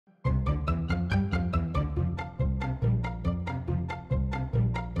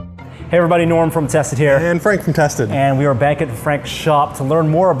Hey everybody, Norm from Tested here. And Frank from Tested. And we are back at Frank's shop to learn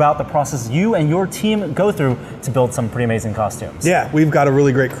more about the process you and your team go through to build some pretty amazing costumes. Yeah, we've got a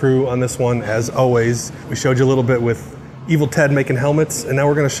really great crew on this one, as always. We showed you a little bit with Evil Ted making helmets, and now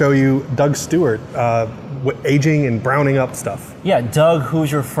we're going to show you Doug Stewart aging and browning up stuff. Yeah, Doug,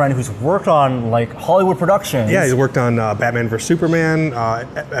 who's your friend who's worked on like Hollywood productions. Yeah, he's worked on Batman vs. Superman,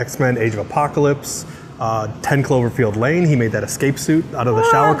 X-Men Age of Apocalypse, 10 Cloverfield Lane. He made that escape suit out of the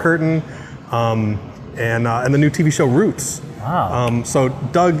shower curtain, and the new TV show Roots. Wow. So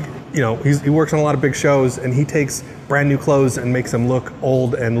Doug, you know, he works on a lot of big shows, and he takes brand new clothes and makes them look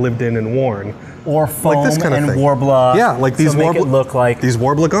old and lived in and worn. Or foam like this kind of and thing. Warbler. Yeah, like these make it look like these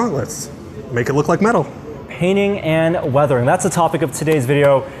Warbler gauntlets. Make it look like metal. Painting and weathering. That's the topic of today's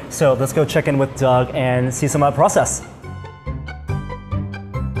video. So let's go check in with Doug and see some of that process.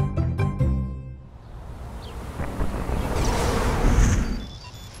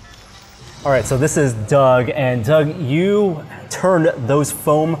 All right, so this is Doug, and Doug, you turned those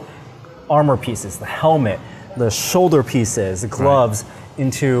foam armor pieces, the helmet, the shoulder pieces, the gloves,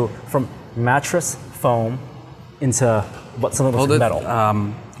 into from mattress foam into what some of those metal.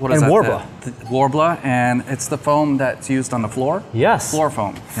 What is and that? Warbler. The Warbler, and it's the foam that's used on the floor? Yes. Floor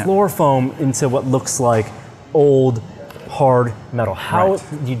foam. Yeah. Floor foam into what looks like old, hard metal. How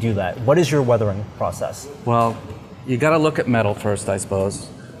do you do that? What is your weathering process? Well, you got to look at metal first, I suppose,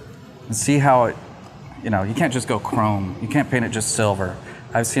 and see how it, you know, you can't just go chrome. You can't paint it just silver.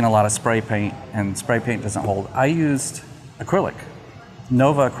 I've seen a lot of spray paint, and spray paint doesn't hold. I used acrylic.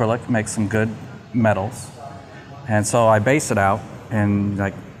 Nova acrylic makes some good metals, and so I base it out in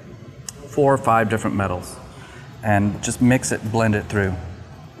like 4 or 5 different metals and just mix it, blend it through.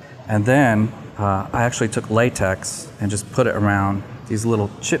 And then I actually took latex and just put it around these little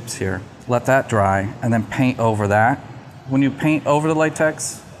chips here, let that dry, and then paint over that. When you paint over the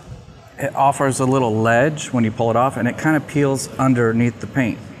latex, it offers a little ledge when you pull it off, and it kind of peels underneath the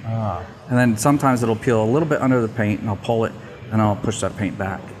paint. And then sometimes it'll peel a little bit under the paint, and I'll pull it and I'll push that paint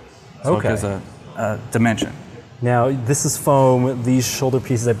back. So it gives a dimension. Now, this is foam. These shoulder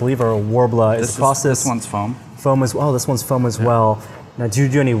pieces, I believe, are a Warbler. Is the process? This one's foam. Foam as well. Oh, this one's foam as well. Now, do you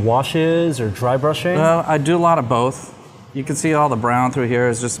do any washes or dry brushing? Well, I do a lot of both. You can see all the brown through here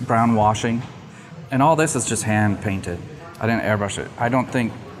is just brown washing. And all this is just hand painted. I didn't airbrush it. I don't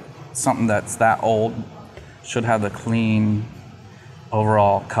think something that's that old should have the clean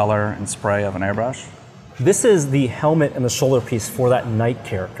overall color and spray of an airbrush. This is the helmet and the shoulder piece for that knight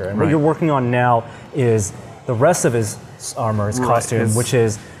character. And what you're working on now is the rest of his armor, his costume, which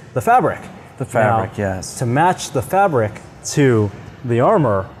is the fabric. The fabric, now, yes. To match the fabric to the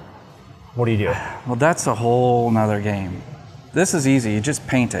armor, what do you do? Well, that's a whole nother game. This is easy, you just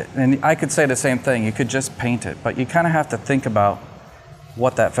paint it. And I could say the same thing, you could just paint it, but you kind of have to think about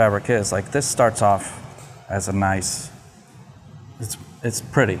what that fabric is. Like this starts off as a nice, it's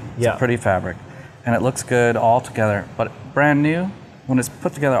pretty, it's a pretty fabric. And it looks good all together, but brand new, when it's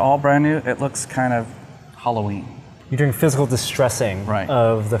put together all brand new, it looks kind of Halloween. You're doing physical distressing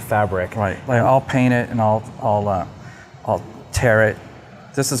of the fabric. Right, like I'll paint it and I'll tear it.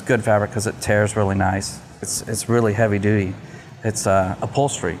 This is good fabric because it tears really nice. It's really heavy duty. It's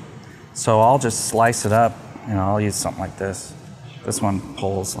upholstery. So I'll just slice it up, you know, I'll use something like this. This one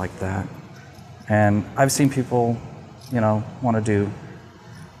pulls like that. And I've seen people, you know, want to do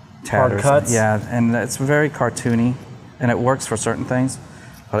tatters. Hard cuts? Yeah, and it's very cartoony and it works for certain things.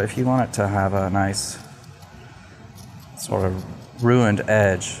 But if you want it to have a nice sort of ruined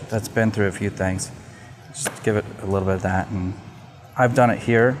edge that's been through a few things, just give it a little bit of that. And I've done it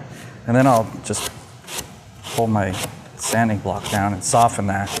here, and then I'll just pull my sanding block down and soften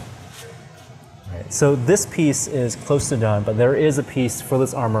that. Right. So this piece is close to done, but there is a piece for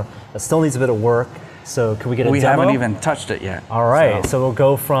this armor that still needs a bit of work. So can we get a demo? We haven't even touched it yet. All right, so we'll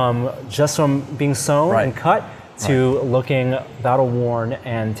go from being sewn and cut to looking battle worn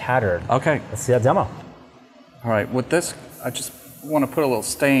and tattered. Okay. Let's see that demo. All right, with this, I just want to put a little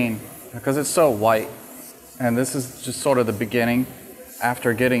stain because it's so white. And this is just sort of the beginning.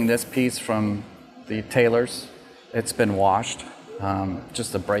 After getting this piece from the tailors, it's been washed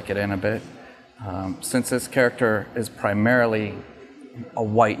just to break it in a bit. Since this character is primarily a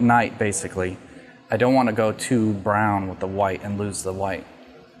white knight, basically, I don't want to go too brown with the white and lose the white.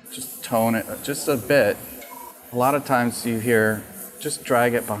 Just tone it just a bit. A lot of times you hear, just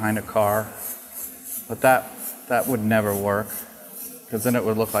drag it behind a car, but that would never work, because then it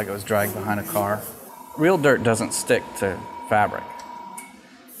would look like it was dragged behind a car. Real dirt doesn't stick to fabric,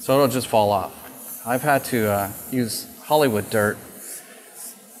 so it'll just fall off. I've had to use Hollywood dirt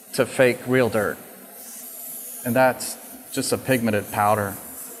to fake real dirt, and that's just a pigmented powder.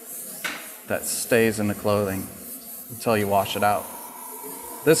 that stays in the clothing until you wash it out.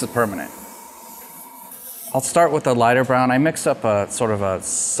 This is permanent. I'll start with a lighter brown. I mixed up a sort of a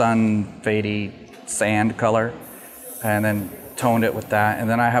sun fadey sand color and then toned it with that. And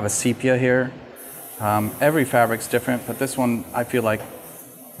then I have a sepia here. Every fabric's different, but this one I feel like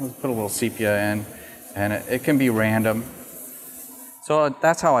let's put a little sepia in, and it can be random. So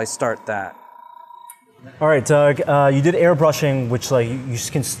that's how I start that. All right, Doug, you did airbrushing, which like you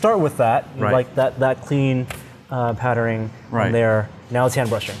can start with that. You Right. like that clean patterning on there. Now it's hand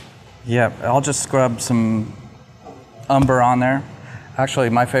brushing. Yeah, I'll just scrub some umber on there. Actually,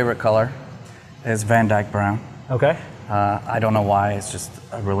 my favorite color is Van Dyke Brown. Okay. I don't know why, it's just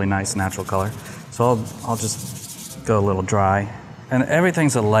a really nice natural color. So I'll just go a little dry. And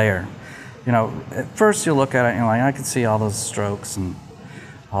everything's a layer. You know, at first you look at it and you're like, I can see all those strokes and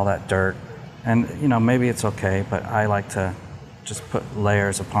all that dirt. And, you know, maybe it's okay, but I like to just put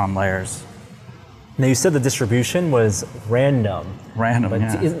layers upon layers. Now you said the distribution was random. Random, But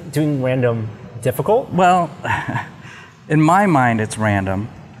yeah. isn't doing random difficult? Well, in my mind it's random,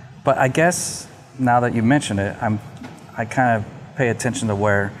 but I guess now that you mention it, I kind of pay attention to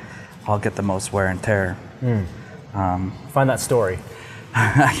where I'll get the most wear and tear. Find that story.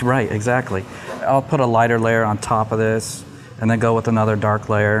 Right, exactly. I'll put a lighter layer on top of this, and then go with another dark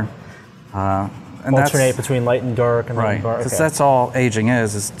layer. And Alternate between light and dark and light right, and dark. because Okay. that's all aging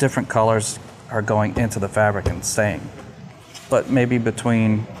is different colors are going into the fabric and staying. But maybe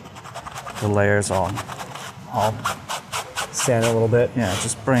between the layers, I'll Sand it a little bit. yeah,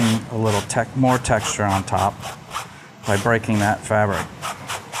 just bring a little more texture on top by breaking that fabric.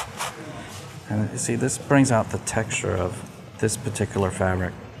 And you see, this brings out the texture of this particular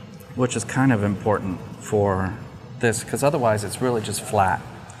fabric, which is kind of important for this, because otherwise it's really just flat.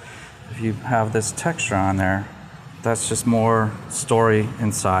 If you have this texture on there, that's just more story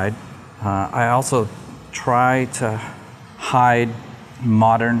inside. I also try to hide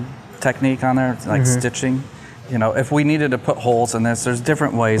modern technique on there, like stitching. You know, if we needed to put holes in this, there's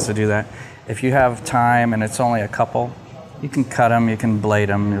different ways to do that. If you have time and it's only a couple, you can cut them, you can blade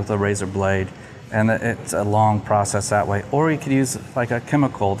them with a razor blade, and it's a long process that way. Or you could use like a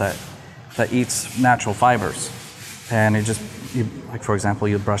chemical that eats natural fibers. And like for example,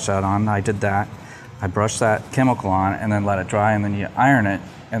 you brush that on. I did that. I brushed that chemical on and then let it dry, and then you iron it,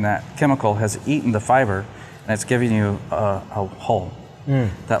 and that chemical has eaten the fiber, and it's giving you a hole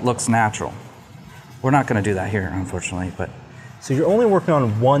that looks natural. We're not going to do that here, unfortunately, but So you're only working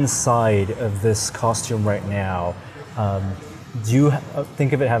on one side of this costume right now. Do you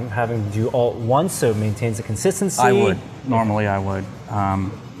think of it having to do all at once so it maintains the consistency? I would. Normally I would.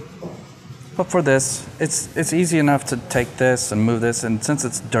 But for this, it's easy enough to take this and move this, and since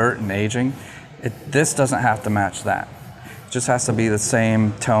it's dirt and aging, this doesn't have to match that. It just has to be the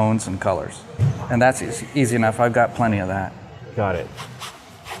same tones and colors. And that's easy enough. I've got plenty of that. Got it.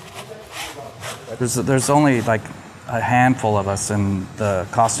 There's only like a handful of us in the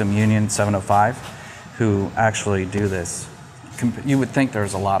Costume Union 705 who actually do this. You would think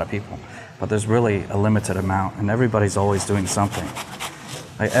there's a lot of people, but there's really a limited amount, and everybody's always doing something.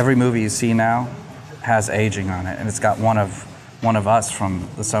 Like every movie you see now has aging on it, and it's got one of us from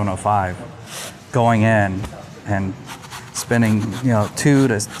the 705 going in and spending 2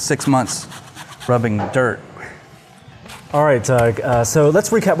 to 6 months rubbing dirt. All right, Doug. So let's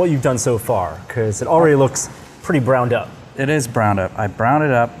recap what you've done so far, because it already looks pretty browned up. It is browned up. I browned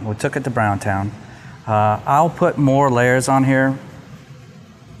it up. We took it to Browntown. I'll put more layers on here.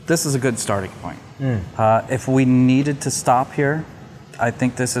 This is a good starting point. If we needed to stop here, I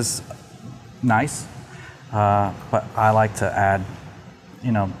think this is nice. But I like to add,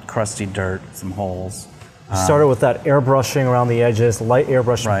 crusty dirt, some holes. You started with that airbrushing around the edges, light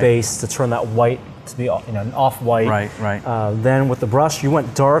airbrush Right. base to turn that white to be an off-white. Right. Then with the brush, you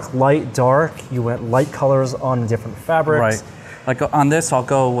went dark, light, dark. You went light colors on different fabrics. Right. Like on this, I'll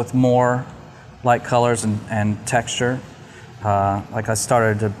go with more light colors and texture. Like I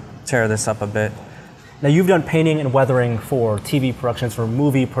started to tear this up a bit. Now you've done painting and weathering for TV productions, for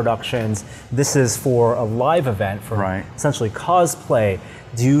movie productions. This is for a live event, for Right. essentially cosplay.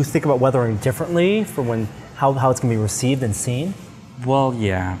 Do you think about weathering differently for how it's going to be received and seen? Well,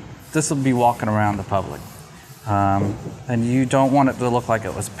 yeah. This will be walking around the public. And you don't want it to look like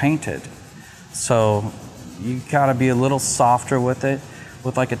it was painted. So you gotta be a little softer with it.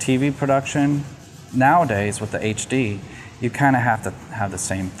 With like a TV production, nowadays with the HD, you kind of have to have the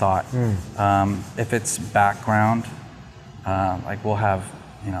same thought. If it's background, like we'll have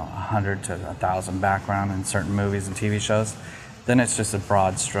 100 to 1,000 background in certain movies and TV shows, then it's just a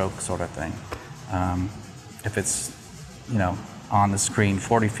broad stroke sort of thing. If it's on the screen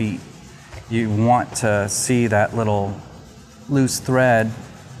 40 feet you want to see that little loose thread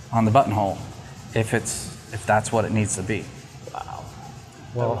on the buttonhole if that's what it needs to be.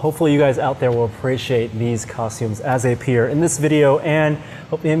 Well, hopefully you guys out there will appreciate these costumes as they appear in this video, and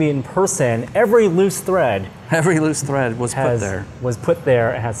hopefully maybe in person. Every loose thread was put there. Was put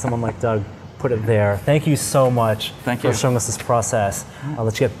there and had someone like Doug put it there. Thank you so much for showing us this process. I'll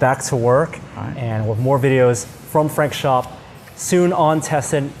let you get back to work, and with more videos from Frank's shop soon on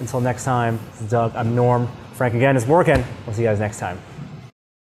Tested. Until next time, this is Doug. I'm Norm. Frank again is working. We'll see you guys next time.